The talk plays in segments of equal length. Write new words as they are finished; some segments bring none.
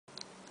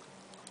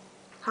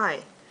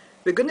Hi,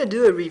 we're going to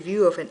do a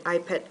review of an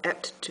iPad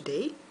app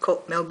today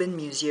called Melbourne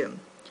Museum.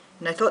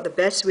 And I thought the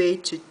best way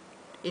to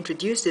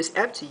introduce this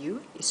app to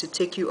you is to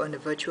take you on a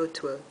virtual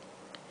tour.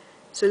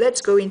 So let's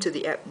go into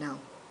the app now.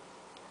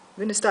 I'm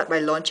going to start by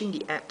launching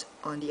the app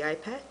on the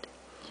iPad.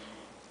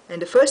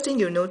 And the first thing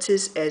you'll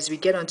notice as we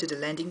get onto the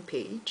landing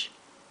page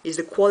is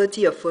the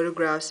quality of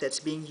photographs that's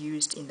being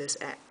used in this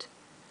app.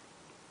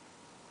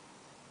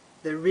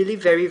 They're really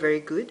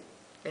very good,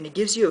 and it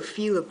gives you a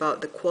feel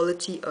about the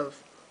quality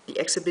of the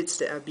exhibits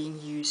that are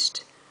being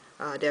used,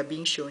 that are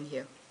being shown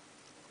here.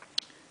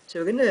 So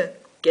we're going to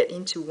get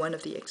into one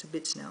of the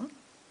exhibits now.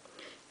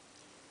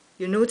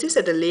 You'll notice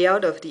that the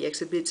layout of the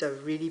exhibits are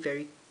really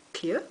very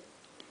clear.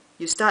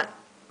 You start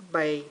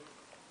by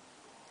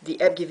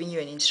the app giving you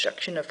an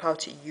instruction of how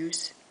to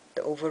use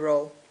the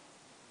overall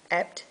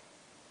app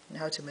and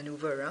how to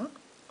maneuver around.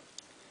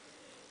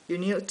 You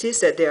notice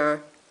that there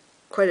are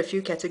quite a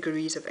few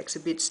categories of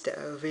exhibits that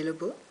are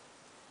available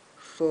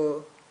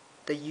for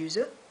the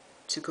user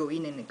to go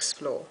in and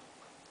explore.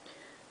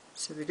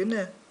 So we're going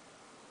to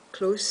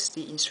close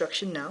the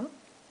instruction now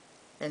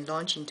and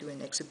launch into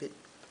an exhibit.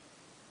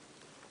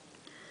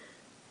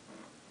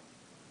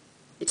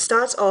 It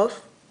starts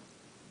off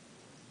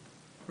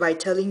by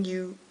telling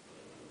you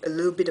a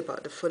little bit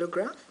about the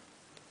photograph,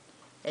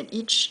 and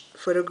each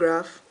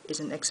photograph is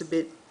an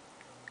exhibit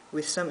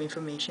with some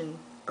information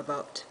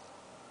about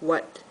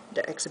what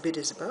the exhibit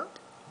is about.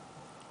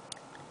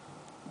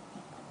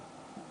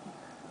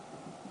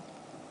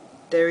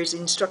 There is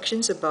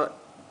instructions about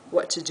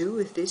what to do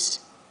with this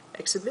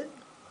exhibit,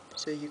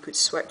 so you could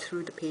swipe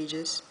through the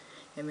pages,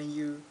 and when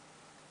you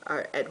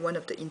are at one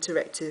of the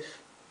interactive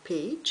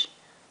page,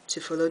 to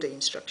follow the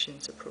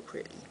instructions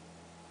appropriately.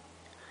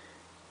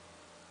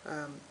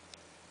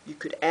 You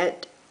could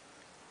add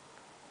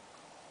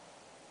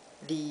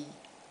the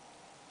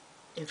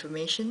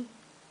information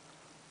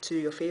to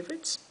your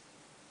favorites.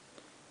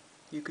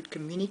 You could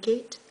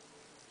communicate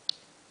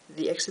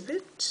the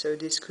exhibit, so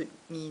this could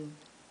mean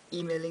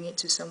emailing it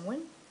to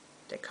someone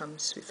that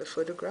comes with a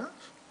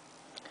photograph,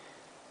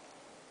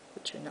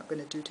 which we're not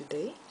going to do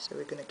today, so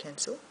we're going to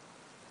cancel.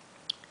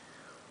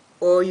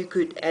 Or you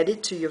could add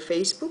it to your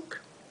Facebook,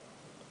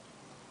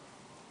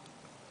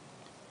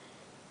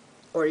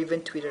 or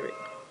even Twitter it.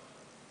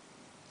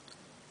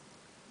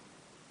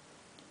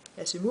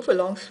 As we move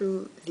along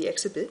through the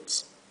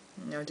exhibits,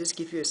 and I'll just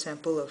give you a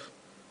sample of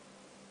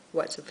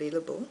what's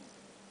available,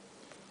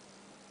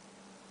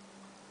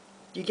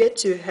 you get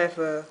to have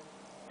a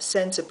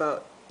sense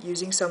about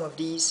using some of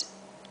these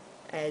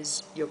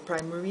as your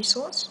primary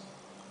source,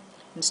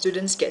 and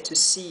students get to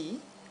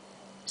see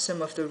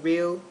some of the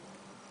real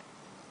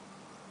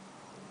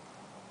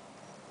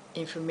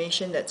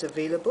information that's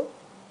available,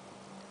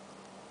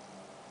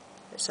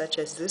 such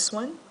as this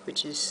one,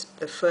 which is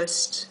the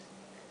first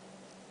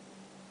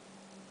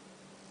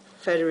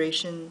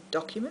Federation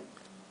document,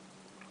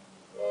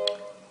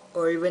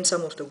 or even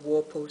some of the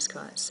war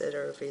postcards that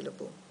are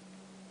available.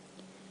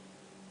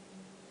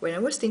 When I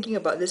was thinking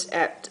about this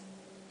app,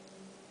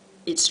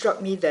 it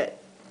struck me that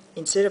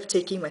instead of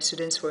taking my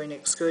students for an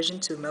excursion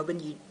to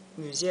Melbourne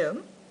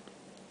Museum,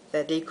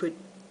 that they could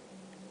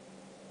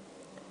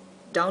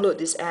download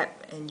this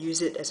app and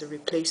use it as a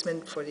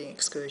replacement for the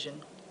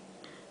excursion.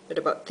 But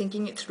about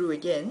thinking it through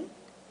again,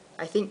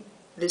 I think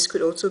this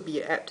could also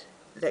be an app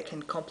that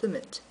can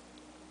complement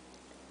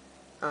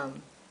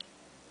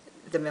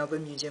the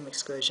Melbourne Museum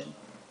excursion.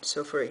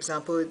 So for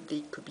example,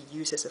 they could be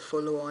used as a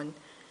follow-on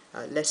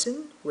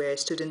lesson where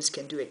students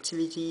can do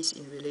activities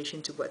in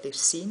relation to what they've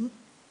seen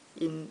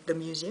in the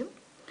museum,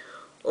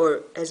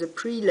 or as a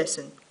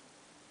pre-lesson,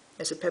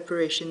 as a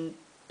preparation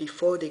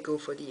before they go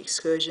for the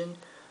excursion,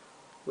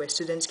 where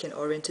students can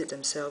orient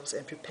themselves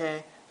and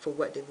prepare for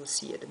what they will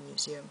see at the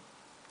museum.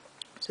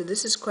 So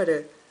this is quite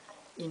an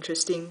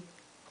interesting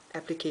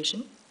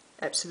application,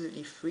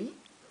 absolutely free.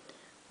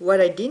 What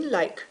I didn't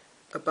like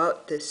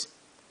about this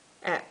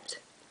app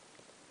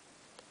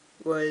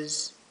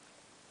was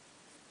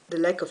the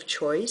lack of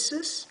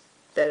choices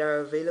that are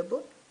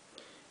available.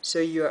 So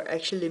you are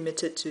actually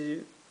limited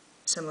to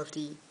some of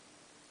the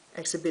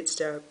exhibits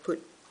that are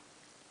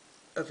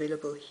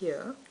available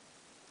here,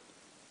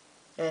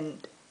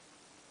 and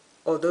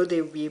although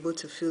they will be able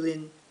to fill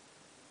in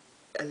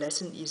a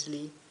lesson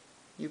easily,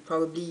 you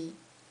probably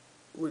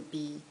would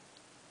be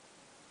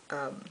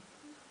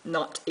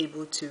not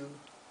able to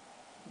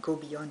go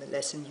beyond the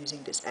lesson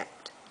using this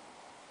app.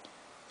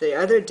 The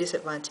other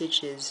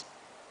disadvantage is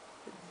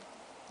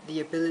the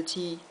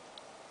ability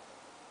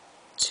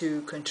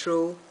to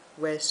control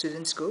where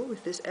students go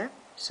with this app.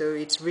 So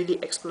it's really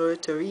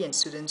exploratory, and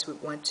students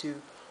would want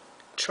to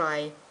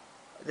try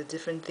the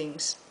different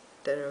things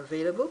that are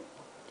available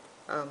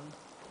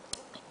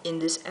in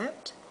this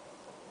app,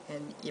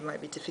 and it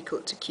might be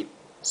difficult to keep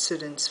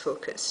students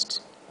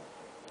focused.